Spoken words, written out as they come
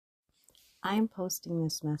I am posting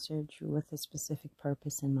this message with a specific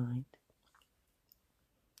purpose in mind.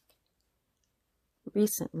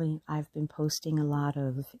 Recently, I've been posting a lot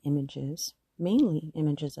of images, mainly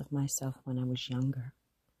images of myself when I was younger,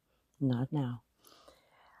 not now,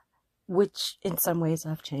 which in some ways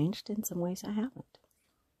I've changed, in some ways I haven't.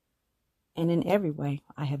 And in every way,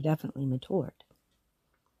 I have definitely matured.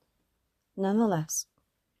 Nonetheless,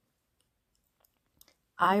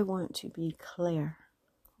 I want to be clear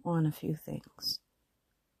on a few things.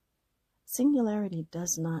 Singularity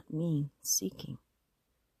does not mean seeking.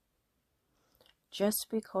 Just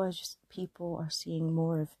because people are seeing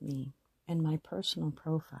more of me and my personal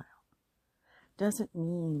profile doesn't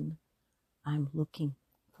mean I'm looking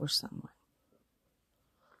for someone,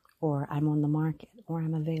 or I'm on the market, or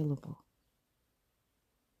I'm available.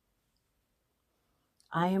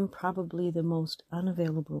 I am probably the most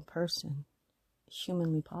unavailable person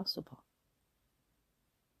humanly possible.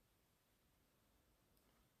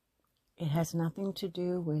 It has nothing to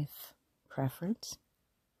do with preference.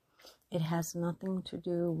 It has nothing to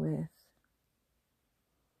do with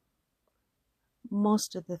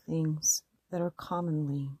most of the things that are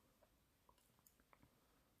commonly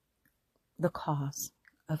the cause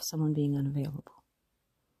of someone being unavailable,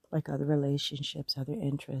 like other relationships, other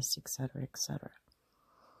interests, etc., etc.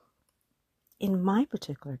 In my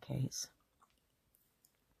particular case,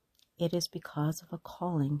 it is because of a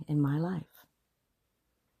calling in my life.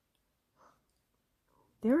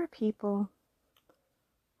 There are people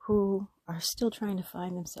who are still trying to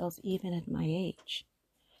find themselves even at my age.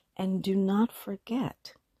 And do not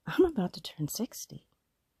forget, I'm about to turn 60.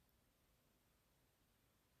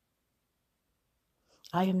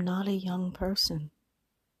 I am not a young person.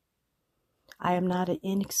 I am not an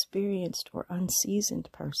inexperienced or unseasoned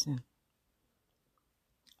person.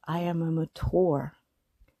 I am a mature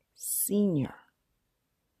senior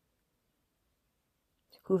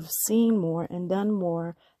who've seen more and done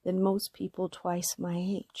more than most people twice my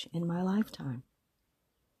age in my lifetime.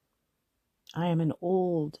 I am an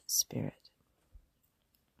old spirit.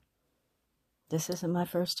 This isn't my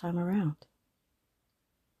first time around.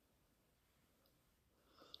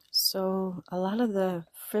 So a lot of the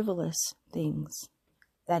frivolous things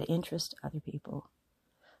that interest other people,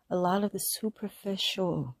 a lot of the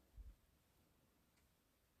superficial,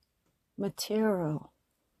 material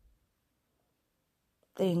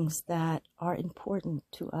things that are important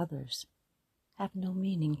to others have no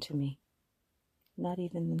meaning to me, not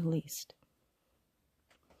even in the least.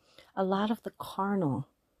 A lot of the carnal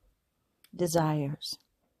desires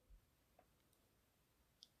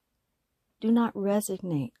do not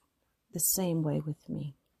resonate the same way with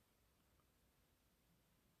me.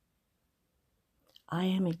 I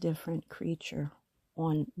am a different creature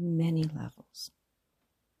on many levels.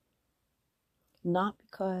 Not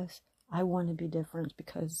because I want to be different,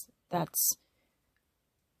 because that's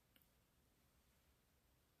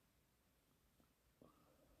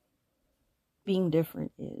being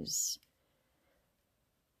different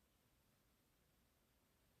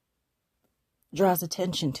draws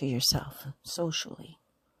attention to yourself socially.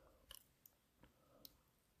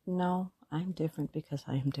 No, I'm different because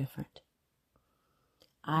I am different.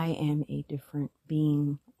 I am a different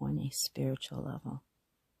being on a spiritual level.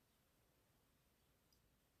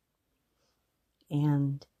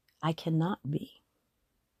 And I cannot be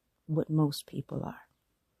what most people are.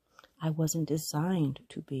 I wasn't designed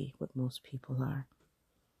to be what most people are.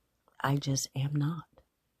 I just am not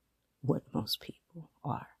what most people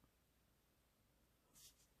are.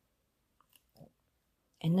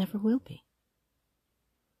 And never will be.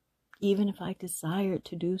 Even if I desired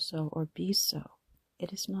to do so or be so,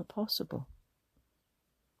 it is not possible.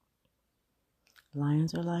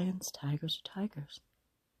 Lions are lions, tigers are tigers.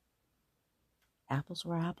 Apples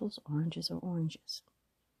are apples, oranges are oranges.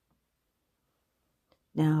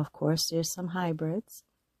 Now, of course, there's some hybrids,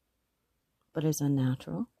 but it's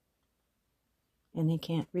unnatural, and they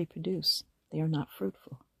can't reproduce. They are not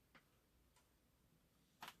fruitful.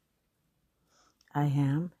 I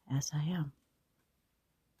am as I am.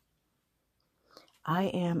 I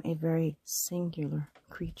am a very singular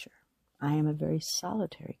creature. I am a very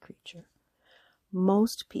solitary creature.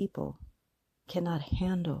 Most people cannot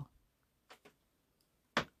handle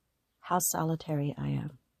how solitary I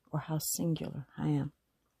am or how singular I am.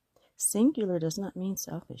 Singular does not mean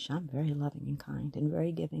selfish. I'm very loving and kind and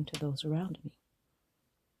very giving to those around me.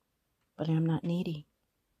 But I am not needy.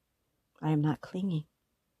 I am not clingy.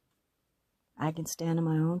 I can stand on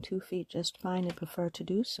my own 2 feet just fine and prefer to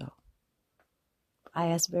do so. I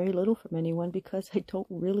ask very little from anyone because I don't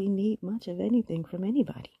really need much of anything from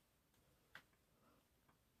anybody.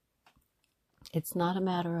 It's not a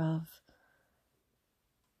matter of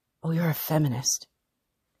Oh, you're a feminist.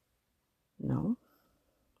 No,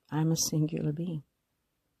 I'm a singular being.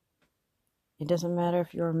 It doesn't matter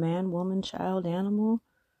if you're a man, woman, child, animal,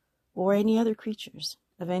 or any other creatures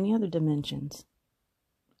of any other dimensions.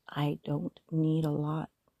 I don't need a lot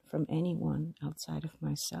from anyone outside of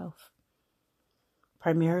myself.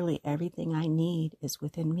 Primarily, everything I need is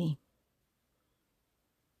within me.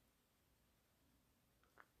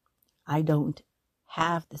 I don't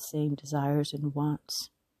have the same desires and wants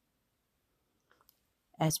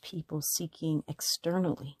as people seeking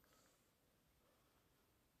externally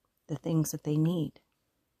the things that they need,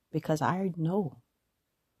 because I know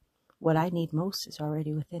what I need most is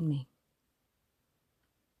already within me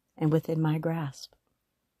and within my grasp.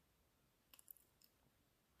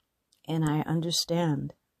 And I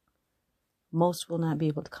understand most will not be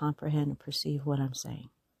able to comprehend and perceive what I'm saying.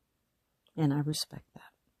 And I respect that.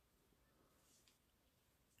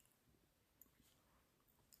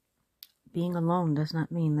 Being alone does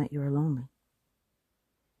not mean that you're lonely.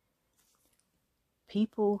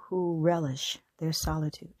 People who relish their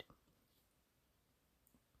solitude,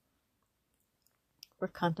 we're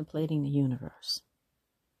contemplating the universe.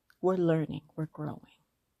 We're learning. We're growing.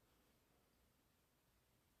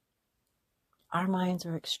 Our minds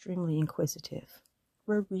are extremely inquisitive.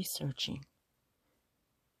 We're researching.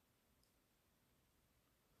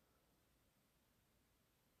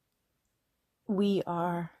 We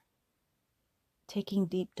are taking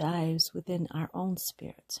deep dives within our own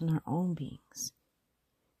spirits and our own beings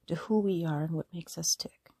to who we are and what makes us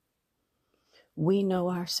tick. We know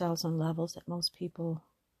ourselves on levels that most people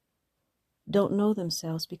don't know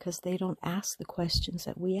themselves because they don't ask the questions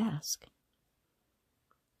that we ask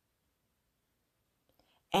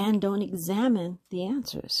and don't examine the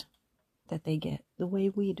answers that they get the way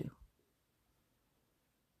we do.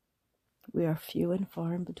 We are few and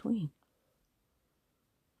far in between.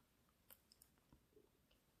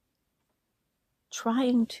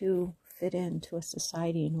 Trying to fit into a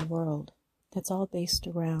society and a world that's all based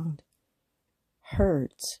around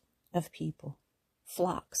herds of people,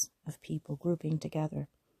 flocks of people grouping together,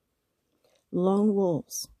 lone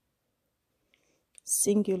wolves,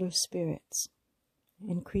 singular spirits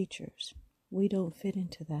and creatures. We don't fit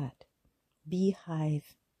into that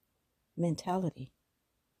beehive mentality.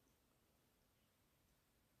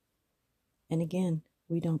 And again,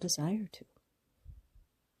 we don't desire to.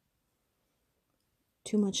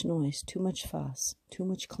 Too much noise, too much fuss, too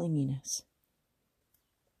much clinginess,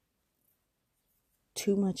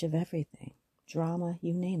 too much of everything, drama,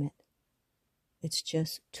 you name it. It's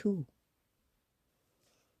just too.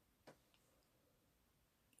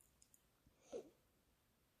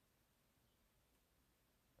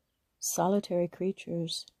 Solitary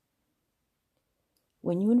creatures,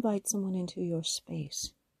 when you invite someone into your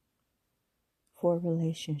space for a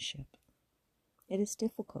relationship, it is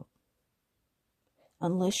difficult.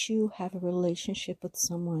 Unless you have a relationship with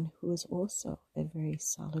someone who is also a very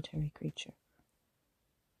solitary creature.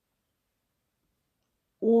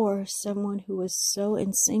 Or someone who is so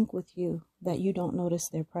in sync with you that you don't notice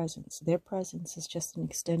their presence. Their presence is just an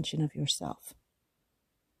extension of yourself.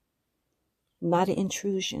 Not an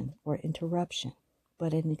intrusion or interruption,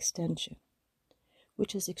 but an extension,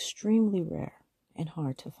 which is extremely rare and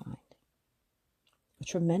hard to find. A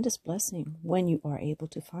tremendous blessing when you are able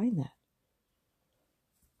to find that.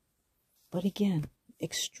 But again,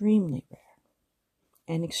 extremely rare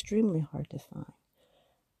and extremely hard to find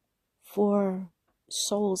for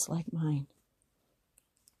souls like mine.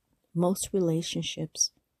 Most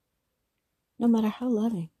relationships, no matter how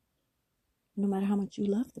loving, no matter how much you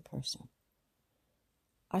love the person,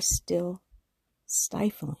 are still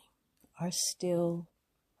stifling, are still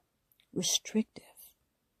restrictive.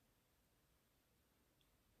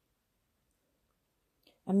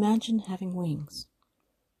 Imagine having wings.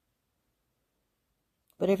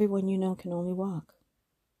 But everyone you know can only walk.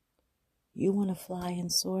 You want to fly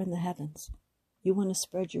and soar in the heavens. You want to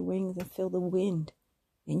spread your wings and feel the wind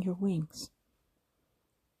in your wings.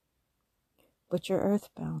 But you're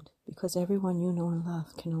earthbound because everyone you know and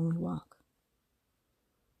love can only walk.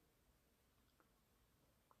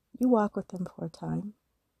 You walk with them for a time,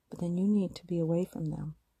 but then you need to be away from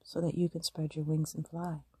them so that you can spread your wings and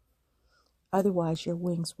fly. Otherwise, your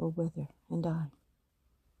wings will wither and die.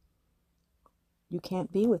 You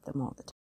can't be with them all the time.